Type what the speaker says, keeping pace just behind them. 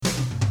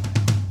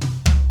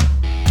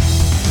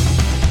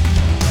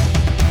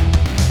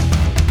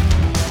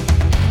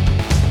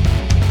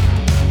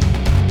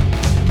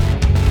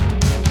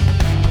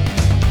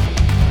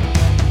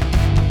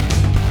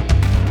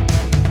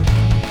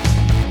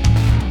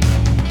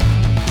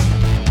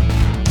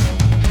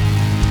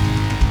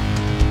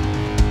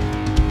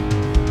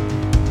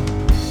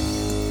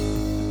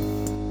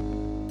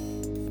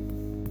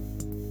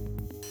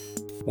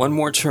One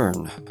More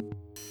Turn,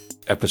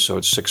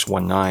 Episode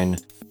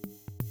 619,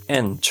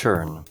 End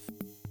Turn.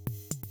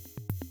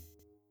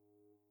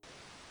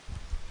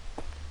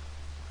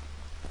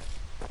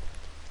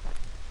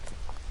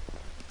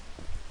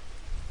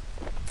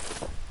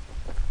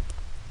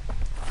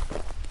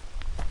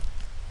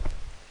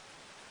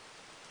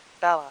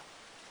 Bella.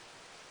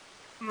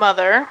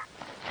 Mother.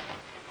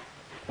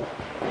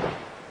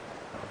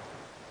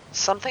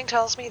 Something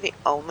tells me the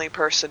only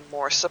person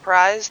more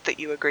surprised that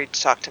you agreed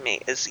to talk to me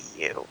is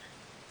you.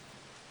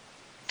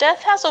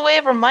 Death has a way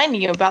of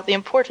reminding you about the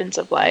importance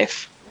of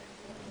life.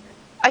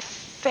 I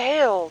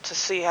fail to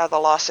see how the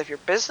loss of your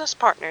business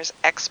partner's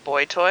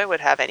ex-boy toy would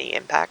have any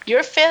impact.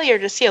 Your failure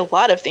to see a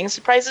lot of things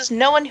surprises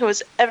no one who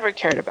has ever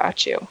cared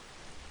about you.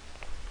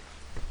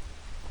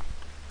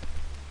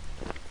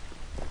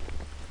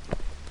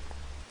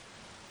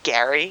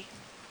 Gary?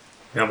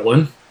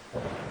 Evelyn?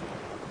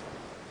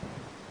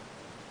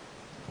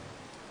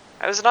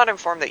 I was not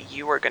informed that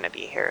you were going to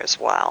be here as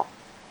well.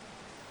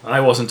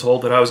 I wasn't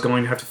told that I was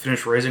going to have to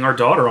finish raising our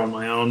daughter on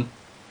my own.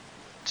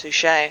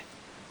 Touché.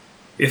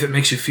 If it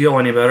makes you feel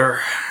any better,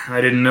 I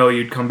didn't know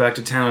you'd come back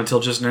to town until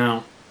just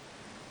now.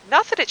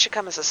 Not that it should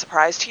come as a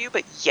surprise to you,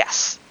 but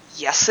yes.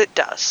 Yes, it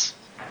does.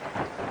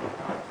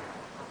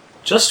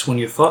 Just when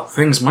you thought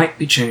things might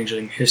be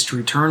changing,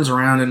 history turns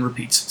around and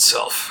repeats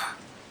itself.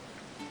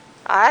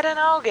 I don't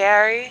know,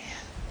 Gary.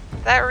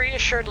 That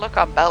reassured look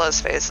on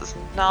Bella's face is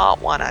not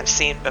one I've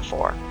seen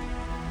before.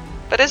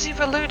 But as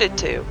you've alluded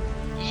to,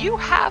 you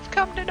have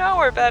come to know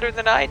her better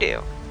than I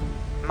do.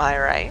 Am I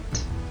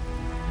right?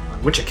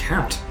 On which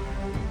account?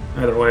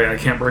 Either way, I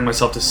can't bring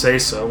myself to say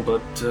so,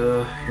 but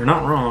you're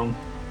not wrong.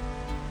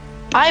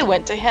 I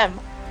went to him.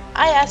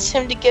 I asked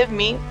him to give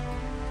me,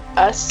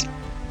 us,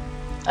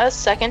 a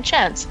second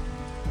chance,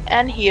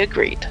 and he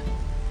agreed.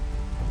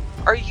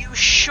 Are you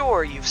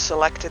sure you've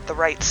selected the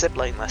right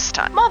sibling this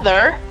time?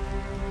 Mother!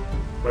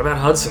 What about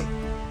Hudson?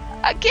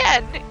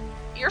 Again,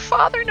 your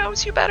father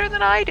knows you better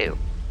than I do.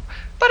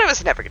 But it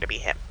was never going to be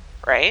him,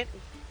 right?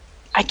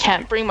 I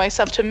can't bring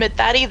myself to admit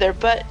that either,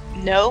 but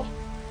no,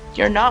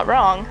 you're not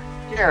wrong.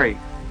 Gary,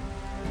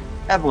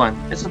 Evelyn,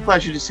 it's a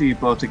pleasure to see you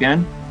both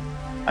again.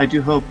 I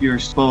do hope you're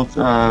both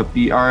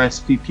be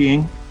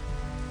RSVPing.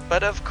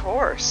 But of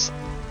course.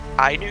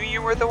 I knew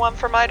you were the one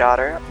for my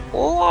daughter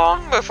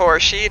long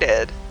before she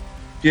did.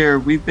 Dear,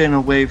 we've been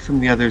away from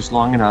the others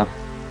long enough.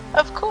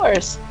 Of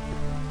course.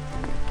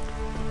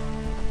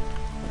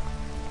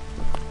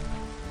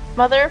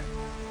 Mother,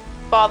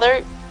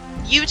 Father,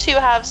 you two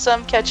have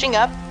some catching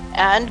up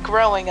and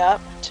growing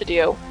up to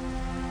do.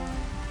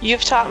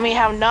 You've taught me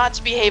how not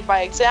to behave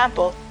by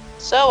example,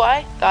 so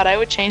I thought I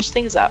would change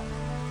things up.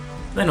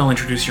 Then I'll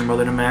introduce your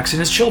mother to Max and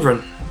his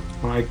children.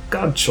 My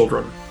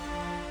godchildren.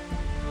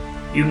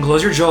 You can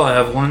close your jaw,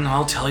 Evelyn.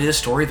 I'll tell you the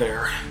story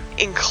there.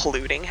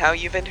 Including how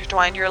you've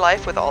intertwined your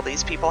life with all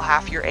these people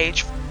half your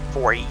age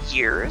for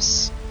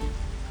years?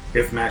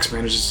 If Max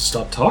manages to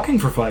stop talking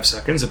for 5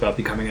 seconds about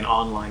becoming an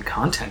online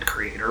content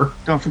creator.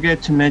 Don't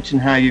forget to mention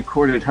how you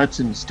courted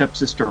Hudson's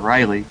stepsister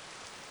Riley.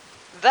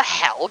 The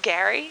hell,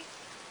 Gary?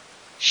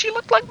 She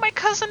looked like my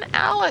cousin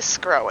Alice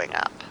growing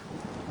up.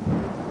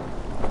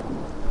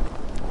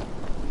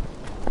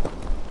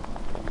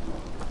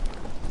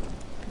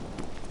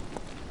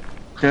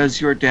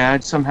 Does your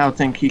dad somehow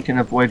think he can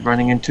avoid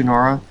running into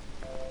Nora?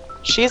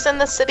 She's in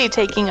the city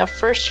taking a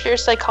first-year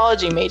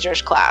psychology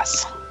majors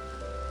class.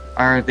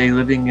 Are they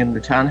living in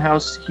the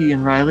townhouse he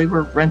and Riley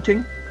were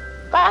renting?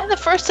 By the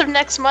 1st of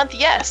next month,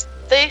 yes.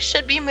 They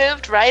should be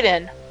moved right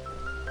in.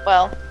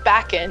 Well,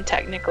 back in,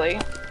 technically.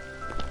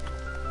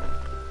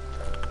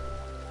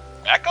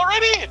 Back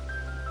already?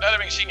 Not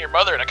having seen your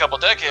mother in a couple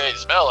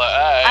decades,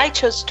 Bella, I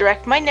chose to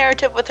direct my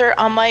narrative with her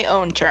on my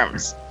own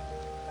terms.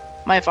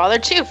 My father,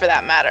 too, for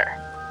that matter.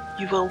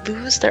 You will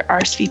lose their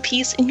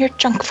RSVPs in your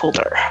junk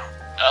folder.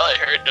 All I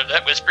heard of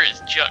that whisper is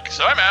junk,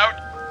 so I'm out.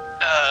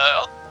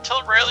 I'll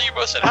tell Riley you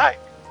both said hi.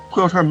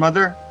 Quote her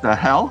mother, the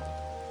hell?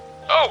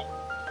 Oh,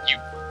 you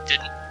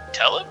didn't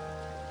tell him?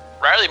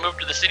 Riley moved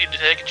to the city to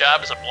take a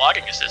job as a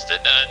blogging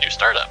assistant at a new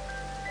startup.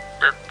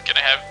 We're gonna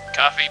have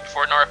coffee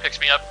before Nora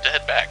picks me up to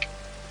head back.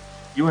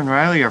 You and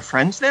Riley are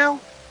friends now?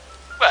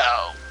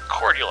 Well,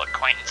 cordial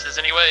acquaintances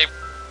anyway.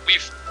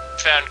 We've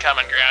found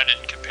common ground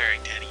in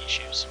comparing daddy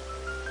issues.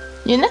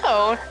 You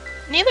know,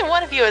 neither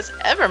one of you has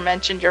ever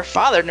mentioned your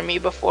father to me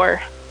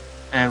before.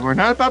 And we're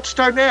not about to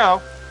start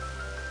now.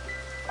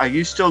 Are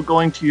you still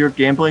going to your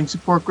gambling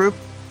support group?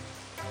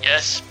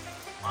 Yes,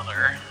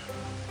 Mother.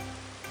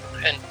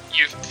 And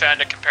you've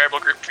found a comparable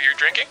group for your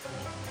drinking?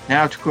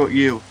 Now to quote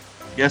you,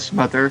 yes,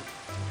 Mother.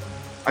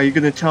 Are you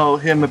going to tell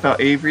him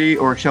about Avery,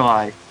 or shall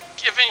I?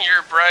 Given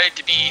your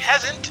bride-to-be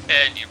hasn't,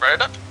 and you brought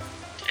it up,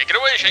 take it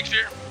away,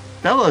 Shakespeare.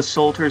 Bella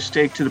sold her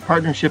stake to the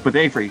partnership with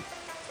Avery.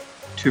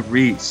 To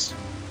Reese.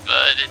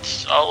 But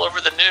it's all over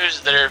the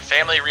news that her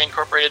family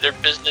reincorporated their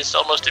business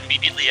almost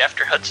immediately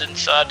after Hudson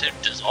saw to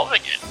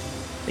dissolving it.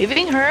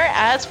 Leaving her,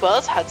 as well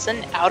as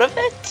Hudson, out of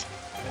it?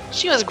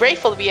 She was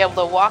grateful to be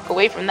able to walk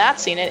away from that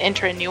scene and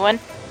enter a new one.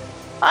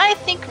 I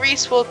think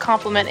Reese will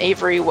compliment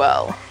Avery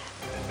well.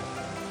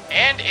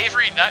 And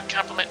Avery not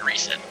compliment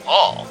Reese at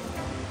all.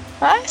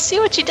 I see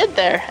what you did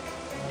there.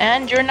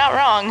 And you're not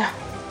wrong.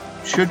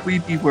 Should we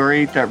be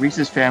worried that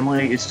Reese's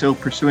family is still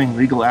pursuing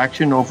legal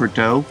action over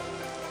Doe?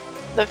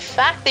 The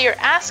fact that you're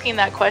asking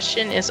that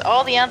question is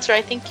all the answer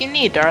I think you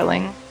need,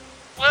 darling.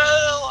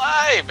 Well,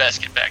 I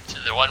best get back to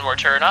the One More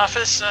Turn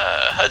office.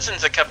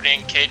 Hudson's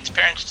accompanying Caden's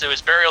parents to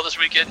his burial this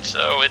weekend,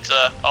 so it's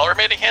all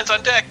remaining hands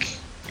on deck,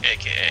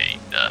 aka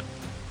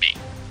me.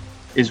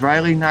 Is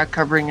Riley not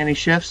covering any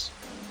shifts?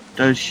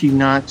 Does she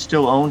not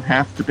still own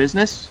half the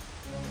business?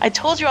 I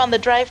told you on the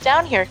drive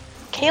down here,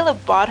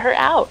 Caleb bought her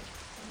out.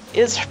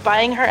 Is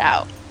buying her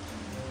out.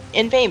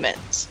 In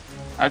payments.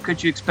 How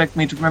could you expect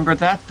me to remember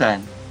that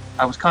then?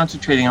 I was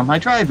concentrating on my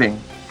driving.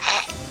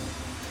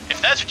 If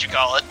that's what you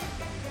call it.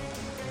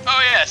 Oh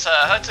yes,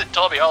 Hudson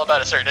told me all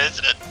about a certain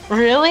incident.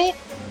 Really?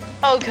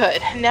 Oh good,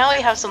 now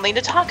we have something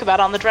to talk about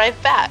on the drive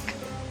back.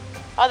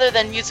 Other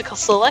than musical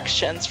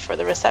selections for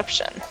the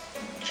reception.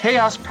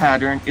 Chaos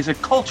Pattern is a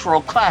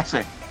cultural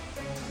classic.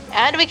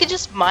 And we could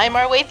just mime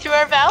our way through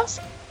our vows?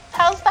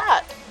 How's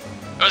that?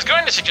 I was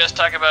going to suggest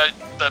talk about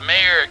the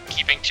mayor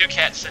keeping 2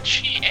 cats that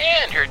she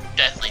and her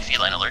deathly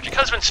feline allergic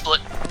husband split,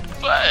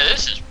 but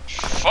this is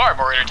far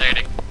more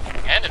entertaining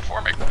and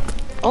informing.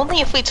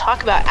 Only if we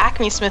talk about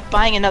Acme Smith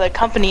buying another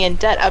company in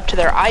debt up to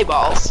their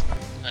eyeballs.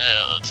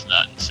 Let's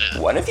not say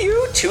that. One of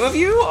you? 2 of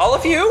you? All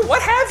of you?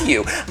 What have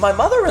you? My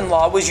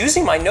mother-in-law was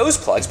using my nose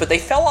plugs, but they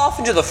fell off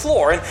into the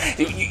floor, and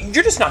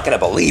you're just not going to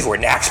believe where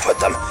Nax put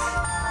them.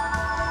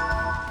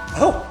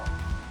 Oh.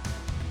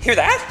 Hear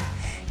that?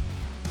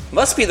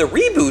 Must be the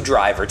Reboot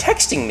driver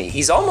texting me.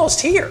 He's almost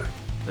here.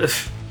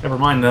 Never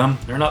mind them.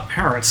 They're not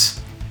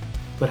parents.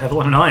 But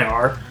Evelyn and I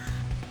are.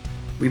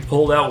 We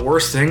pulled out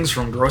worse things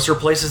from grosser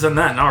places than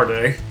that in our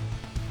day.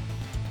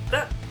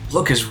 That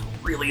look is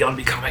really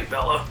unbecoming,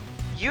 Bella.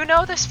 You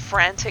know this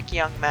frantic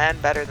young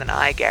man better than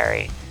I,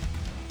 Gary.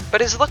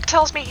 But his look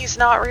tells me he's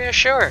not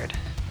reassured.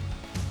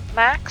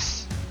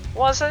 Max,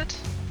 was it?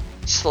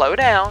 Slow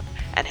down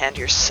and hand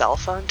your cell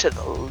phone to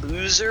the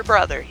loser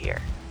brother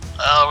here.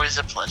 Always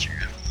a pleasure.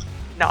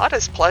 Not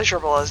as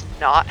pleasurable as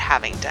not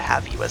having to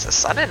have you as a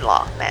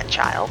son-in-law,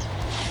 man-child.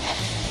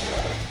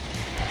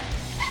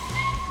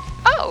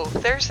 Oh,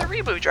 there's the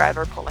Reboot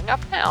driver pulling up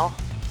now.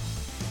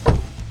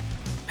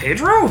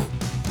 Pedro?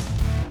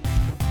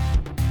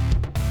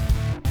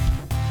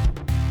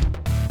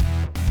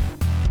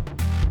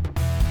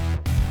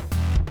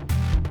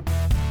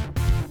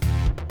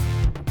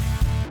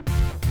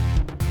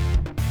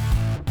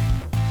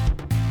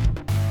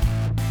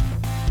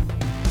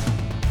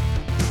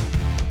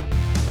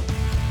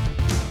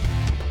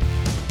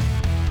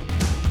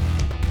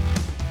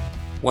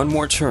 One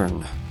More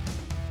Turn.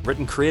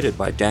 Written created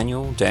by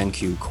Daniel Dan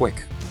Q.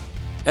 Quick.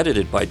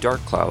 Edited by Dark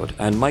Cloud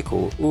and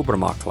Michael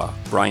Ubermakla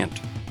Bryant.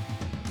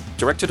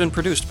 Directed and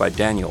produced by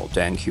Daniel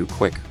Dan Q.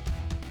 Quick.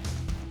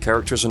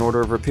 Characters in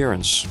order of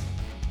appearance.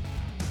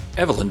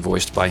 Evelyn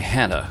voiced by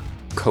Hannah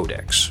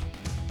Codex.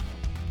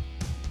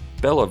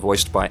 Bella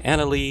voiced by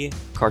Annalie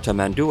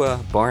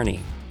Cartamandua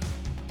Barney.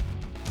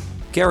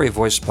 Gary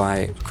voiced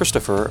by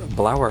Christopher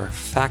Blauer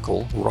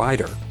Fackel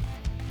Ryder.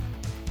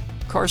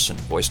 Carson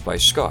voiced by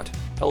Scott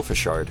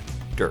Elfishard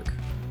Dirk.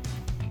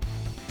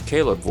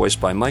 Caleb voiced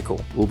by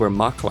Michael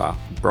Ubermakla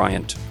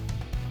Bryant.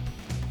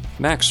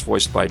 Max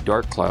voiced by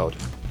Dark Cloud.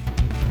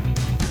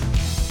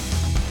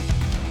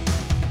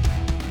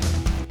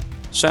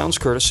 Sounds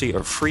courtesy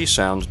of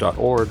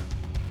freesound.org.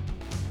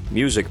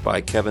 Music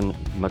by Kevin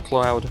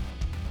MacLeod.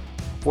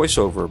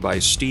 Voiceover by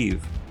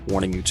Steve,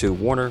 Warning You To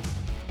Warner.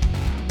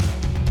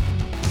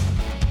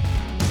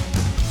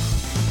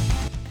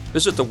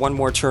 Visit the One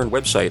More Turn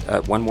website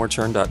at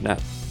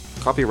onemoreturn.net.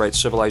 Copyright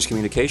Civilized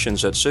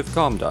Communications at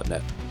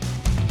civcom.net.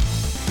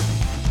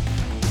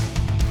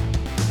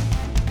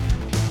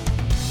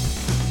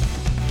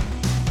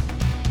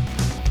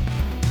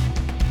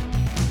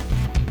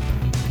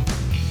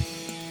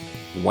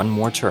 One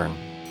More Turn,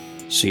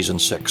 Season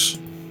 6.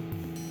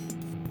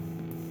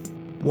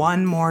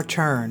 One More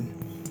Turn.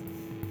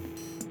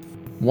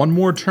 One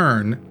More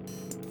Turn.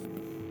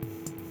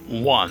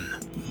 One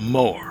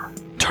More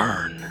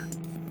Turn.